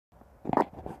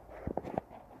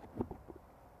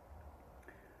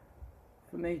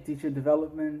me, teacher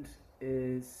development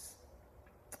is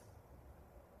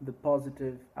the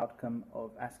positive outcome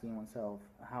of asking oneself,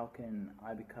 how can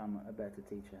I become a better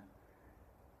teacher?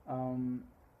 Um,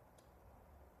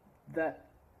 that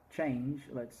change,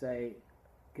 let's say,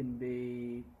 can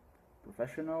be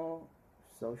professional,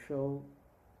 social,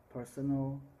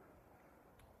 personal,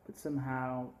 but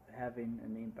somehow having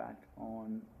an impact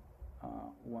on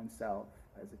oneself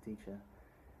as a teacher.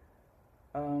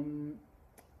 Um,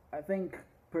 I think,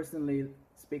 personally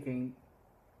speaking,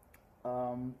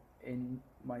 in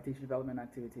my teacher development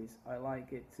activities, I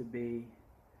like it to be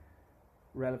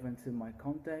relevant to my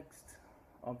context,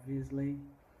 obviously.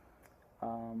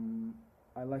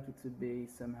 I like it to be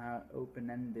somehow open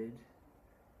ended,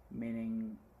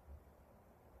 meaning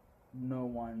no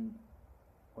one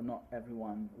or not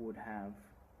everyone would have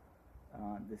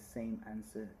the same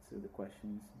answer to the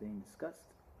questions being discussed.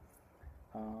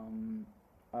 Um,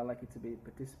 I like it to be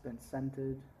participant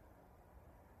centered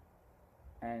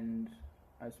and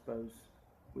I suppose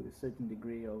with a certain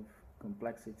degree of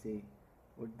complexity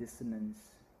or dissonance,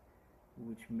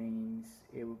 which means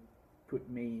it will put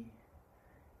me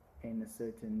in a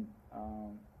certain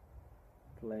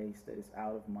place that is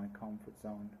out of my comfort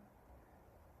zone.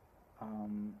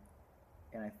 Um,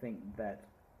 and I think that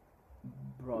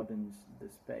broadens the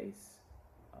space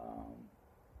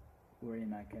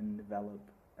wherein I can develop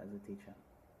as a teacher.